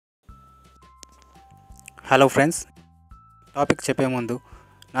Hello friends, topic చెప్పే ముందు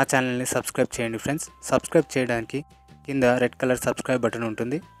నా ఛానల్ని సబ్స్క్రైబ్ చేయండి ఫ్రెండ్స్. సబ్స్క్రైబ్ చేయడానికి కింద రెడ్ కలర్ సబ్స్క్రైబ్ బటన్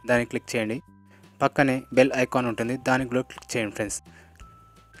ఉంటుంది, దాన్ని క్లిక్ చేయండి. పక్కనే బెల్ ఐకాన్ ఉంటుంది, దానికి కూడా క్లిక్ చేయండి ఫ్రెండ్స్.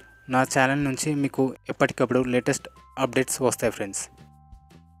 నా ఛానల్ నుంచి మీకు ఎప్పటికప్పుడు లేటెస్ట్ అప్డేట్స్ వస్తాయి ఫ్రెండ్స్.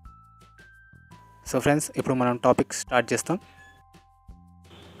 సో ఫ్రెండ్స్, ఇప్పుడు మనం టాపిక్ స్టార్ట్ చేస్తాం.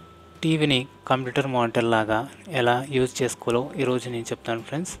 టీవీని కంప్యూటర్ మానిటర్ లాగా ఎలా యూజ్ చేసుకోవాలో ఈరోజు నేను చెప్తాను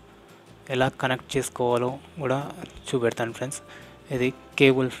ఫ్రెండ్స్. ఎలా కనెక్ట్ చేసుకోవాలో కూడా చూపెడతాను ఫ్రెండ్స్. ఇది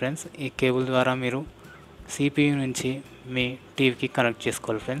కేబుల్ ఫ్రెండ్స్. ఈ కేబుల్ ద్వారా మీరు CPU నుంచి మీ టీవీకి కనెక్ట్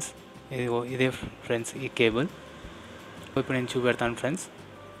చేసుకోవాలి ఫ్రెండ్స్. ఇదే ఫ్రెండ్స్ ఈ కేబుల్. ఇప్పుడు నేను చూపెడతాను ఫ్రెండ్స్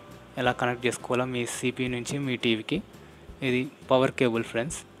ఎలా కనెక్ట్ చేసుకోవాలో మీ CPU నుంచి మీ టీవీకి. ఇది power cable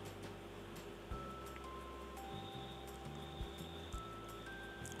friends.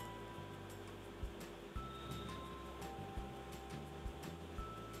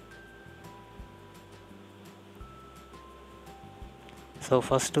 So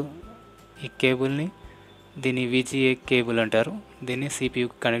first ఈ కేబుల్ని, దీన్ని VGA కేబుల్ అంటారు, దీన్ని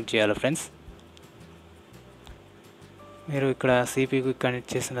CPUకి కనెక్ట్ చేయాలి ఫ్రెండ్స్. మీరు ఇక్కడ CPUకి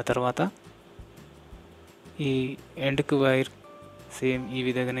కనెక్ట్ చేసిన తర్వాత ఈ ఎండ్కి వైర్ సేమ్ ఈ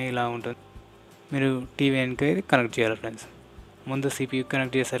విధంగానే ఇలా ఉంటుంది. మీరు టీవీ ఎండ్కి ఇది కనెక్ట్ చేయాలి ఫ్రెండ్స్. ముందు CPUకి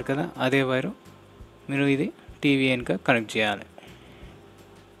కనెక్ట్ చేశారు కదా, అదే వైరు మీరు ఇది టీవీ ఎండ్కి కనెక్ట్ చేయాలి.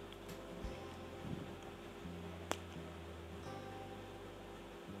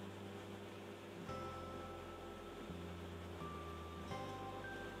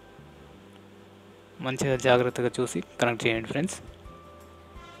 మంచిగా జాగ్రత్తగా చూసి కనెక్ట్ చేయండి ఫ్రెండ్స్.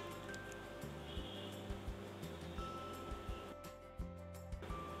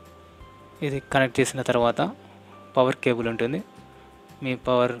 ఇది కనెక్ట్ చేసిన తర్వాత పవర్ కేబుల్ ఉంటుంది, మీ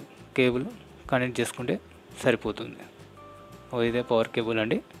పవర్ కేబుల్ కనెక్ట్ చేసుకుంటే సరిపోతుంది. ఇదే పవర్ కేబుల్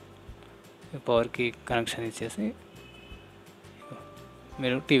అండి. ఈ పవర్కి కనెక్షన్ ఇచ్చేసి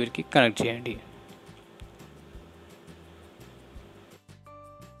మీరు టీవీకి కనెక్ట్ చేయండి.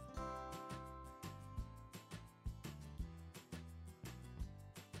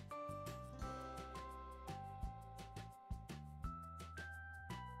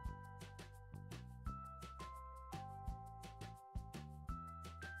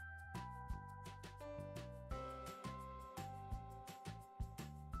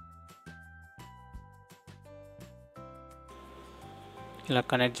 ఇలా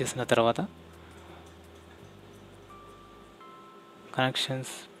కనెక్ట్ చేసిన తర్వాత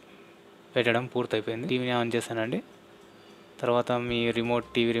కనెక్షన్స్ పెట్టడం పూర్తయిపోయింది. టీవీని ఆన్ చేశానండి. తర్వాత మీ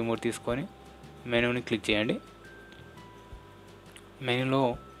టీవీ రిమోట్ తీసుకొని మెనూని క్లిక్ చేయండి. మెనూలో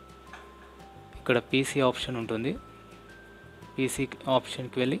ఇక్కడ PC ఆప్షన్ ఉంటుంది. PC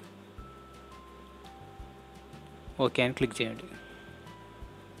ఆప్షన్కి వెళ్ళి ఓకే అని క్లిక్ చేయండి.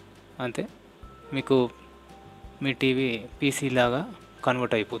 అంతే, మీకు మీ టీవీ PC లాగా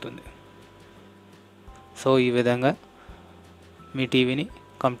కన్వర్ట్ అయిపోతుంది. సో ఈ విధంగా మీ టీవీని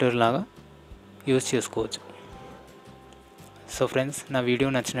కంప్యూటర్ లాగా యూజ్ చేసుకోవచ్చు. సో ఫ్రెండ్స్, నా వీడియో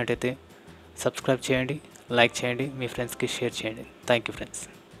నచ్చినట్టయితే సబ్స్క్రైబ్ చేయండి, లైక్ చేయండి, మీ ఫ్రెండ్స్కి షేర్ చేయండి. Thank you friends.